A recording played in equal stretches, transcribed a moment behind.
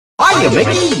Hiya,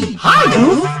 Mickey. Hi,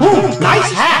 Goof. Ooh,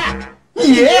 nice hat.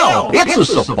 Yeah, it's a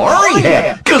safari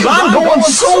hat, 'cause I'm going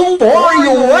so far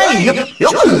away.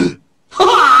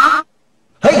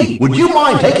 Hey, would you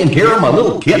mind taking care of my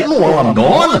little kitten while I'm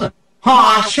gone?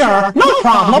 Sure, no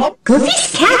problem.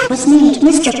 Goofy's cat was named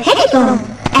Mr. Pettibone,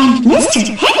 and Mr.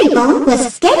 Pettibone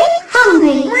was getting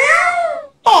hungry.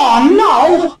 Oh,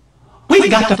 no.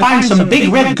 We've got to find some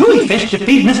big red gooey fish to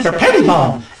feed Mr.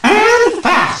 Pettibone, and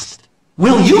fast.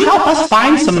 Will you help us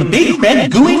find some big red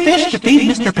gooey fish to feed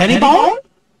Mr. Pettibone?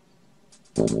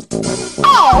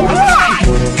 All right!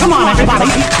 Come on, everybody.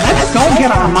 Let's go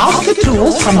get our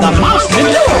mouse-ka-tools from the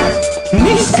mouse-ka-tour.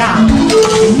 Miska,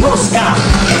 Muska,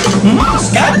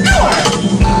 Mouse-ka-tour.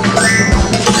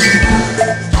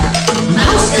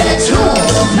 Mouse-ka-tool,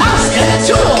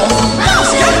 Mouse-ka-tool,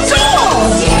 Mouse-ka-tool.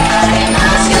 Yeah,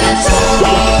 Mouse-ka-tool.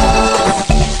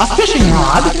 A fishing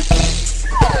rod.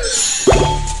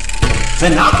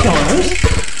 Binoculars.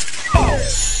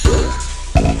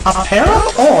 A pair of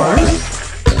oars.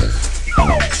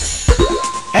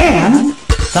 And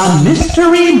the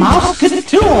mystery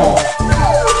mouse-ka-tool.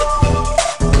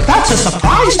 That's a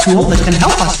surprise tool that can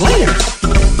help us later.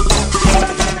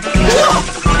 Look,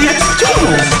 it's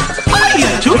Toodles. Hiya,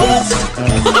 Toodles.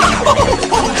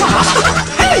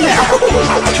 Hey there.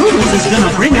 Toodles is going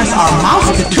to bring us our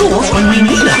mouse-ka-tools when we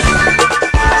need them.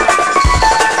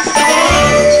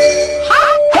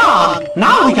 Hot dog.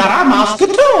 Now we got our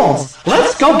mouse-ka-tools.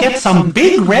 Let's go get some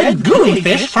big red gooey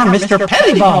fish for Mr.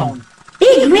 Pettibone.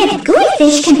 Big red gooey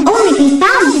fish can only be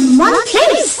found in one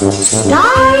place,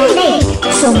 Star Lake.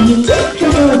 So Mickey,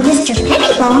 Pluto, and Mr.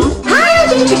 Pettibone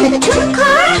piled into the toon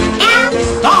car and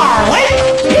Star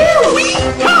Lake, here we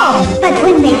come! But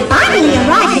when they finally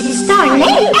arrived at Star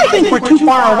Lake, I think we're too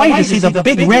far away to see the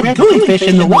big red gooey fish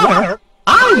in the water.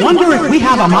 I wonder if we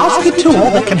have a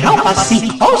mouse-ka-tool that can help us see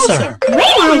closer.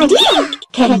 Great idea!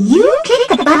 Can you click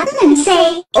the button and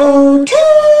say, "Oh,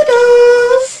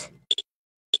 Toodles"?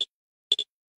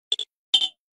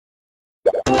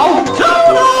 Oh,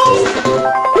 Toodles!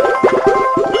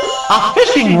 A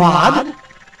fishing rod?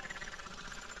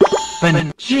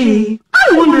 But gee, I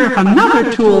wonder if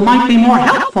another tool might be more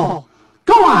helpful.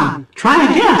 Go on, try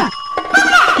again.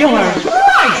 Binoculars,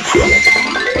 right!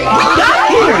 We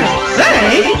got ears,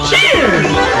 say cheers!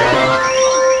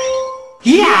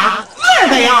 Yeah, there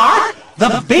they are!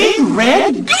 The big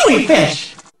red gooey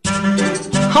fish!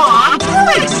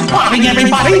 Great spotting,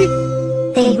 everybody!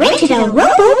 They rented a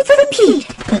rowboat from Pete,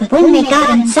 but when they got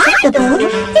inside the boat,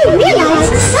 they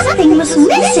realized something was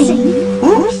missing.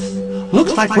 Oops!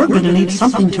 Looks like we're going to need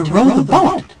something to row the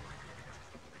boat.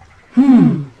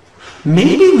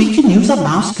 Maybe we can use a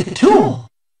mouse-ka-tool.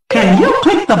 Can you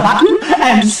click the button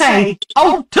and say,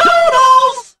 "Oh,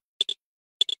 Toodles"?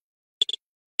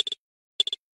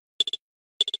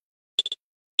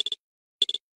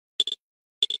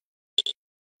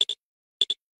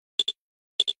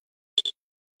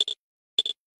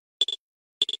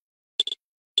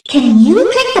 Can you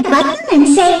click the button and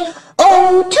say,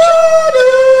 "Oh,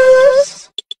 Toodles"?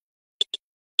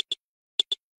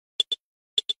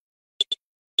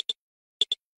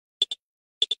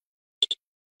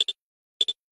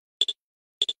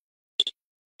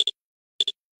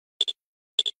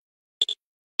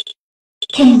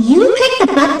 Can you click the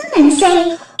button and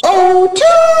say, "Oh,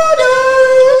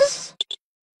 Toodles"?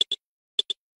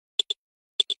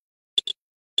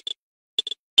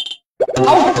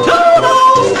 Oh,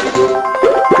 Toodles!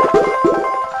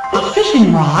 A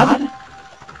fishing rod,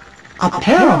 a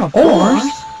pair of oars,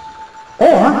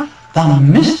 or the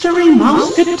mystery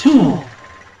mouse-ka-tool.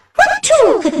 What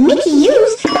tool could Mickey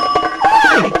use?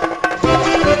 Right!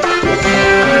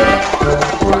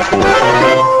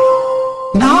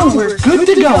 Now we're good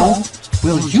to go.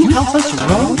 Will you help us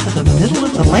row to the middle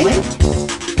of the lake?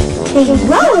 They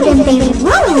rowed and they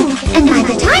rowed, and by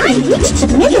the time they reached the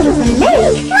middle of the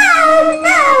lake,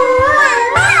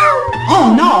 Oh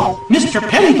no! Mr.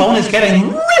 Pettibone is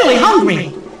getting really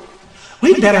hungry!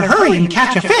 We'd better hurry and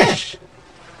catch a fish.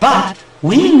 But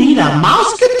we need a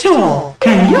mouse-ka-tool.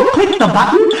 Can you click the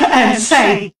button and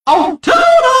say, "Oh,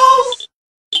 Toodles"?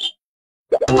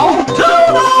 Oh,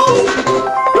 Toodles!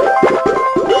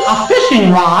 A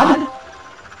fishing rod,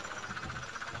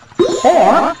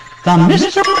 or the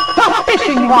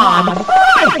fishing rod.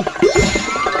 Right!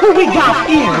 We got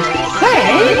ears. Say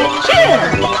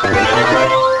cheers!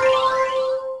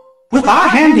 With our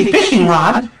handy fishing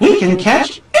rod, we can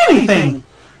catch anything.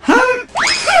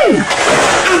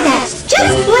 and that's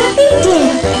just what they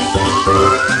did.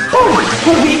 Oh,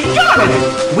 we got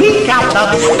it! We got the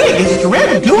biggest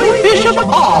red gooey fish of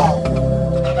all.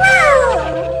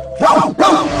 Whoa,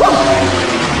 whoa, whoa.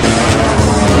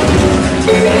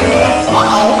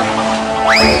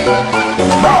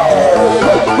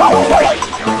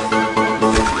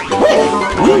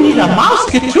 We need a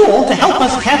mousket tool to help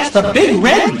us catch the big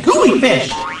red gooey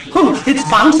fish. It's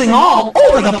bouncing all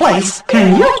over the place.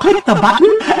 Can you click the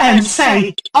button and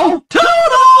say, "Oh,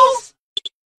 toodles"?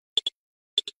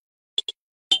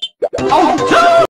 Oh, toodles!